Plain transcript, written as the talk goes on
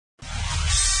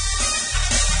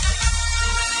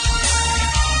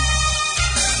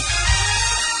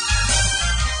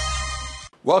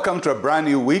Welcome to a brand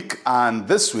new week, and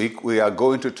this week we are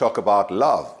going to talk about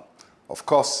love. Of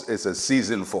course, it's a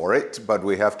season for it, but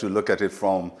we have to look at it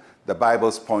from the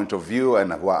Bible's point of view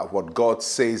and what God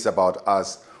says about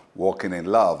us walking in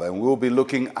love. And we'll be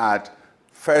looking at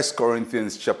 1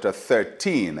 Corinthians chapter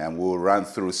 13, and we'll run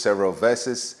through several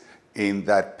verses in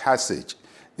that passage.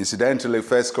 Incidentally,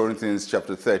 1 Corinthians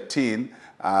chapter 13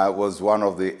 was one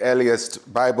of the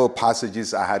earliest Bible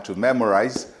passages I had to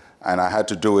memorize, and I had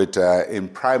to do it in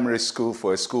primary school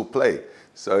for a school play.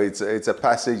 So it's a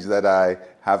passage that I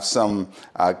have some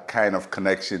kind of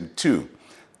connection to.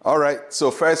 All right,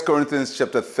 so 1 Corinthians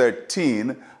chapter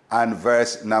 13 and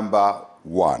verse number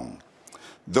 1.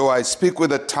 Though I speak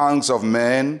with the tongues of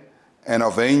men and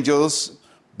of angels,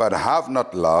 but have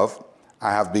not love, I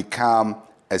have become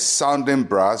a sounding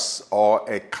brass or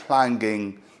a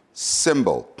clanging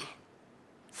cymbal.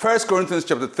 1 Corinthians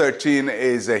chapter 13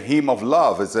 is a hymn of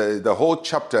love. The whole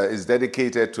chapter is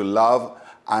dedicated to love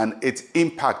and its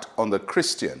impact on the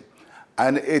Christian.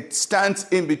 And it stands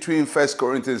in between 1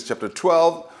 Corinthians chapter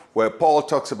 12, where Paul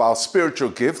talks about spiritual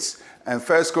gifts, and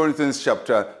 1 Corinthians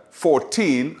chapter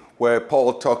 14, where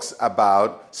Paul talks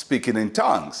about speaking in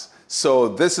tongues. So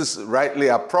this is rightly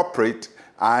appropriate.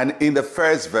 And in the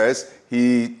first verse,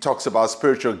 he talks about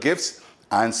spiritual gifts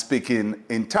and speaking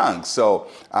in tongues. So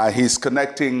he's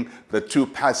connecting the two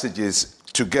passages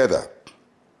together.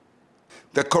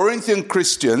 The Corinthian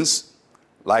Christians,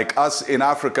 like us in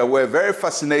Africa, were very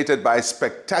fascinated by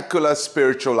spectacular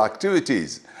spiritual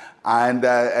activities,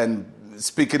 and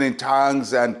speaking in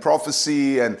tongues and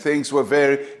prophecy and things were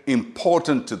very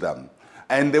important to them.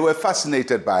 And they were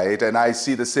fascinated by it, and I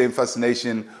see the same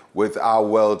fascination with our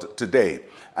world today.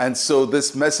 And so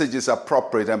this message is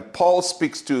appropriate, and Paul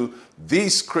speaks to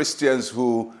these Christians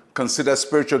who consider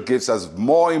spiritual gifts as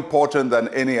more important than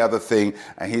any other thing,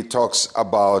 and he talks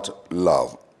about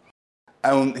love.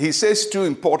 And he says two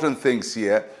important things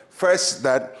here. First,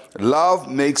 that love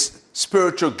makes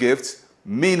spiritual gifts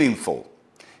meaningful.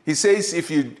 He says if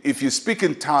you speak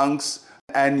in tongues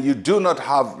and you do not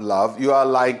have love, you are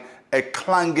like a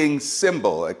clanging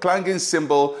cymbal. A clanging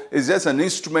cymbal is just an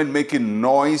instrument making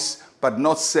noise, but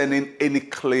not sending any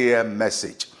clear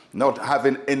message, not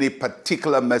having any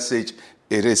particular message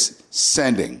it is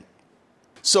sending.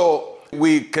 So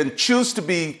we can choose to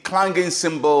be clanging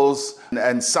cymbals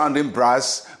and sounding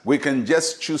brass. We can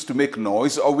just choose to make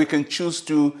noise, or we can choose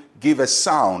to give a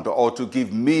sound or to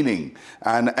give meaning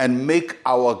and make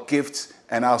our gifts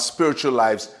and our spiritual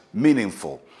lives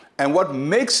meaningful. And what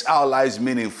makes our lives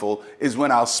meaningful is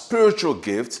when our spiritual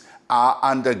gifts are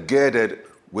undergirded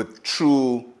with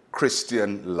true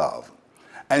Christian love.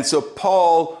 And so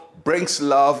Paul brings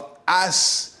love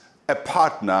as a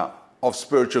partner of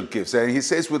spiritual gifts. And he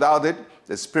says without it,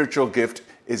 the spiritual gift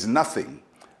is nothing.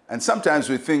 And sometimes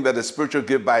we think that the spiritual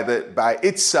gift by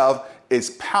itself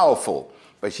is powerful.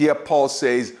 But here Paul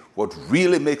says what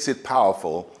really makes it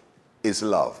powerful is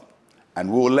love. And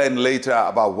we'll learn later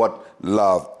about what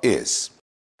love is.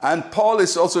 And Paul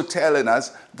is also telling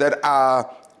us that our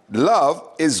love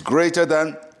is greater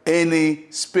than any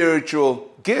spiritual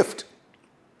gift.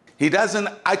 He doesn't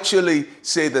actually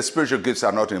say the spiritual gifts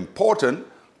are not important,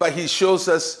 but he shows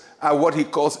us what he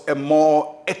calls a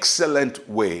more excellent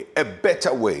way, a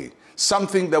better way,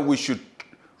 something that we should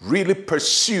really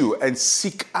pursue and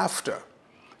seek after.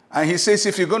 And he says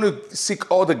if you're going to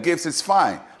seek all the gifts, it's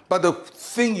fine. But the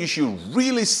thing you should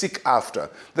really seek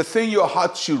after, the thing your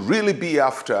heart should really be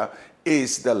after,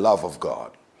 is the love of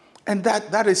God. And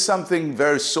that is something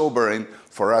very sobering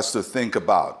for us to think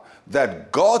about,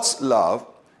 that God's love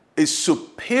is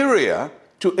superior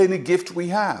to any gift we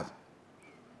have.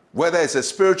 Whether it's a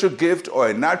spiritual gift or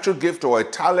a natural gift or a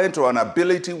talent or an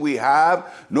ability we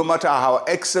have, no matter how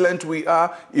excellent we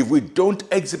are, if we don't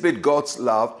exhibit God's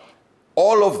love,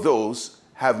 all of those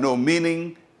have no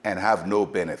meaning and have no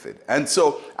benefit. And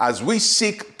so as we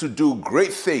seek to do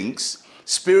great things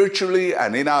spiritually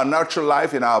and in our natural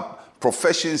life, in our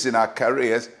professions, in our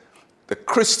careers, the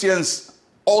Christian's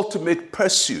ultimate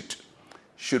pursuit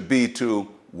should be to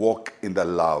walk in the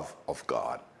love of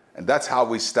God. And that's how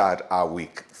we start our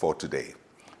week for today.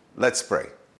 Let's pray.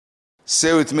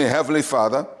 Say with me, Heavenly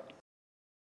Father,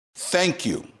 thank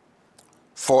you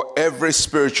for every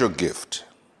spiritual gift.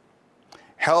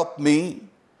 Help me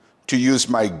to use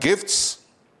my gifts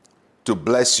to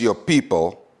bless your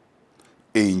people.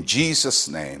 In Jesus'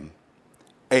 name,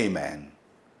 amen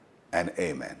and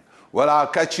amen. Well, I'll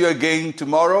catch you again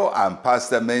tomorrow. I'm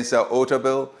Pastor Mensa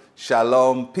Otabil.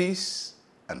 Shalom, peace,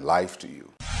 and life to you.